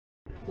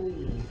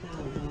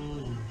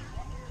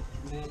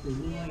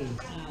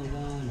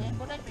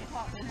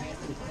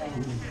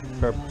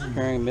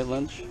Preparing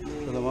mid-lunch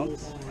for the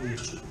monks.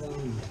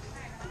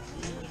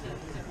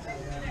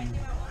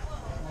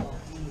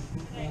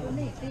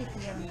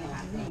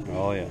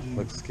 Oh yeah,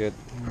 looks good.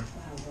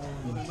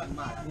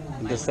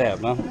 The sap,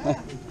 no?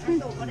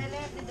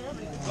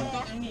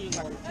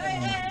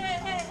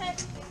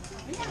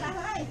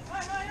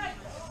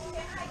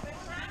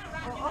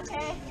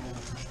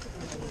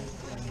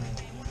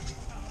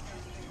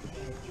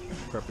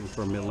 Prepping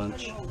for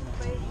mid-lunch.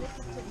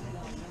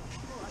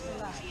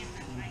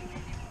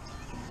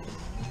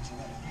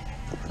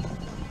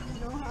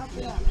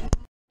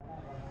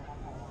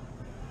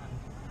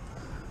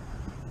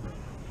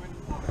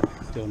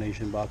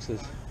 Donation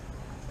boxes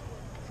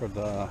for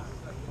the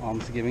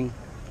almsgiving.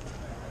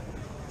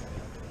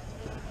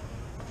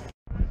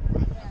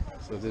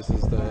 So this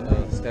is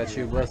the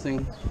statue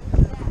blessing.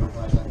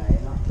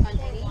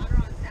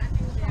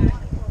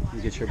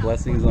 You get your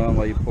blessings on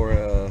while you pour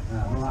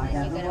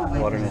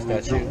water in the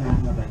statue.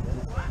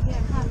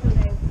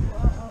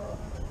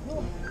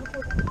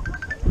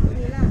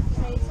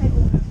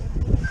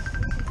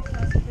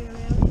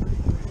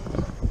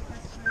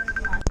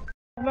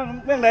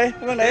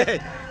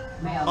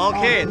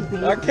 Arcade.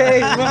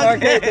 Arcade,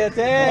 arcade,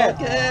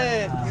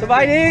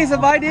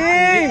 Sabay di.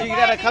 You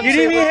gotta come. You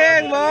need me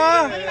hang,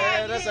 ma.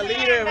 Yeah, that's a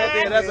leader right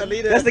there. That's a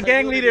leader. That's the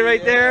gang leader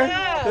right there.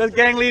 That's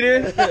gang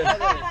leader.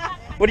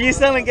 What are you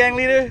selling, gang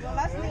leader?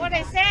 What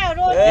I sell,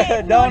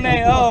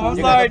 donate. Oh, I'm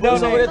sorry,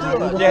 donate.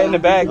 Yeah, in the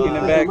back,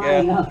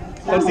 yeah.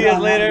 Come see us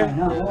later.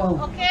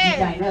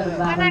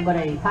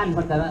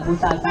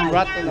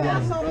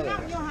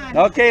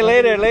 Okay,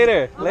 later.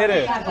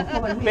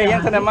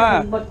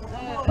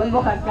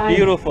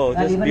 Beautiful,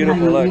 just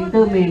beautiful look.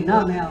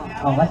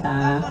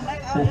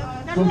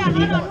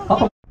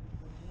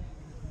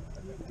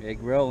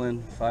 Egg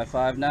rolling,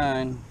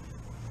 559.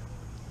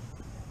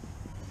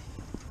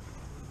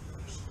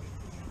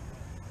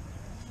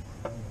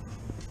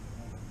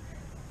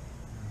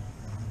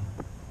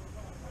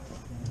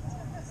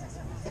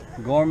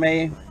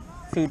 Gourmet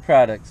food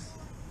products.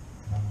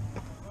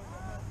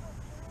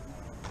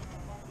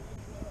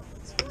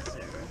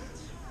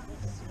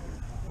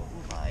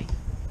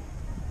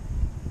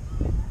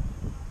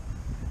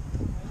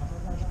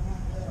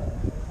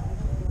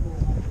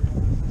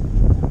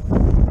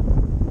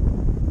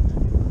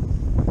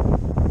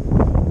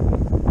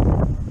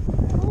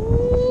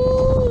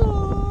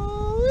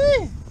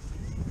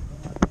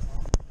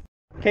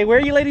 Okay, where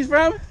are you ladies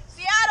from?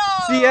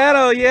 Seattle.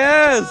 Seattle,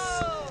 yes.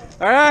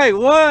 All right,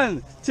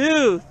 1,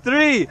 2,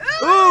 3.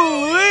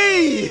 Ooh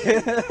wee!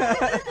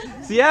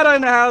 Seattle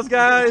in the house,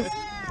 guys.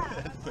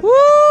 Woo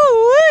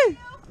wee!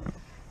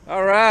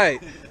 All right.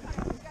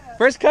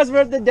 First customer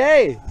of the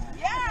day.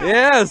 Yeah.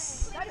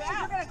 Yes. We're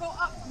gonna go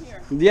up from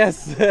here.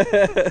 Yes.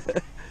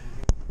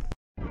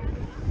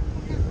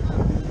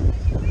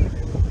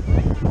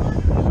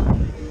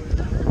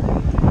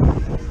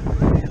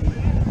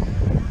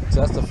 So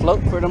that's the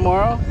float for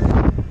tomorrow.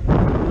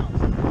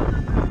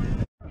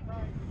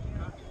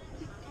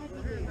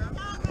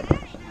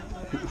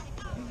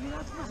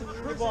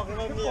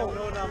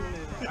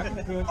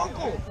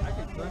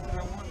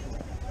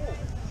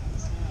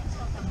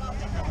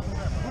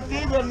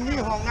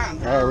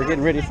 Alright, we're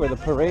getting ready for the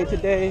parade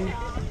today.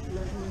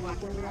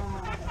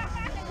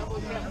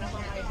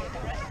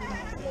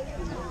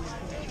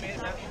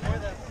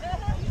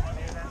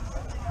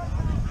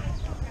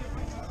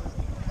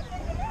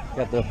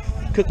 Got the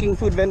cooking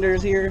food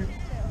vendors here.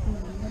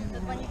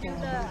 When you do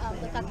the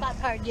tatat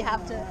card, you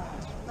have to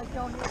like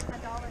donate $10.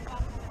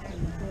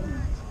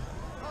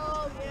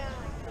 Oh yeah.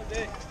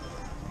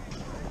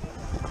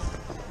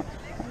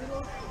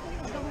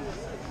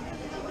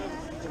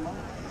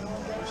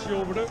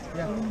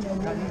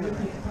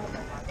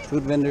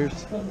 Food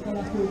vendors.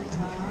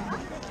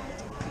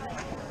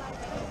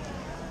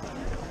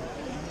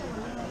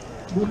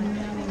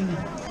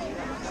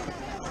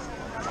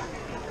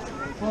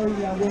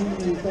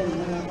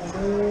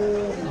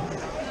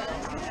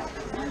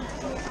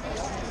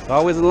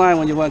 Always in line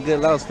when you want good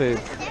Laos food.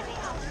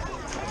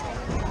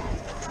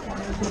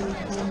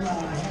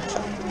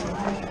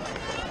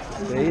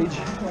 Stage.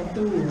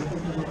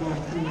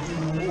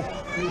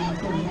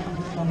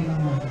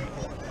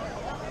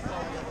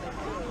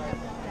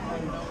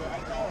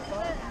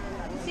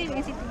 Where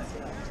was you?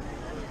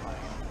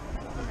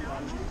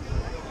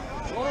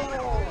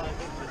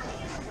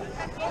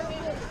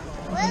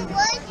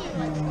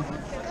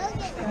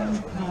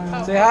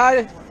 Say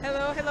hi.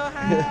 Hello,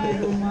 hi.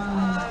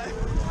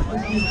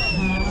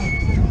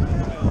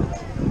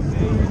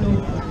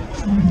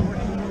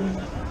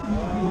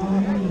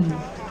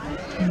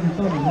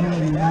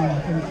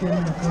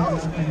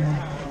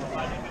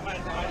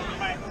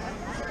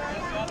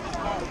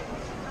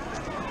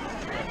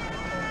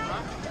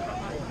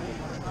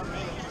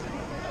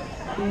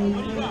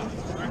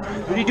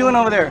 What are you doing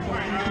over there?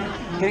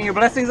 Getting your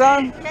blessings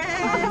on?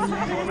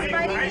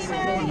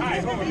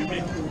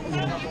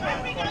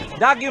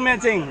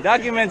 Documenting.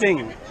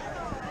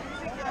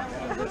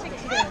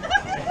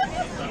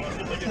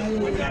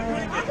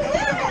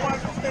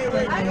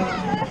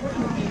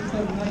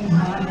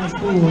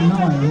 ตู้ห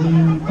น่อย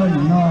ต้น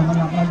นอมาห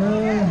ลับมาเด้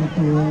อ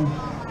ตู้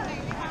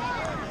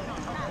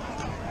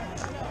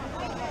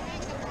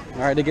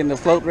All right, they're getting the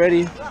float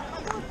ready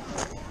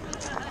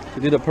to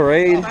do the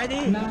parade.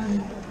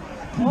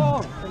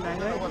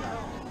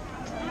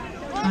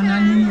 อันนั้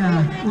นเนี่ย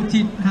อุ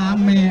ทิศหา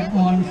เมอ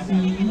อน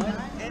สี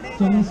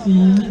สมศรี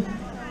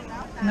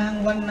นาง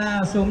วรรณา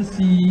สมศ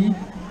รี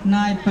น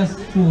ายประ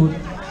สูตร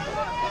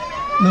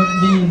รถ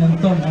ดีหนึ่ง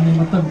ต้นอันนี้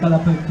มาต้นกระ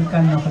เพิกคือกั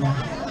นเนาะครับ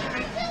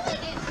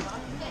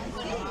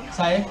ใ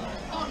ส่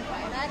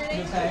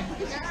ดูใส่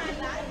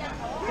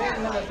เส้น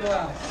นั่นแหละตัว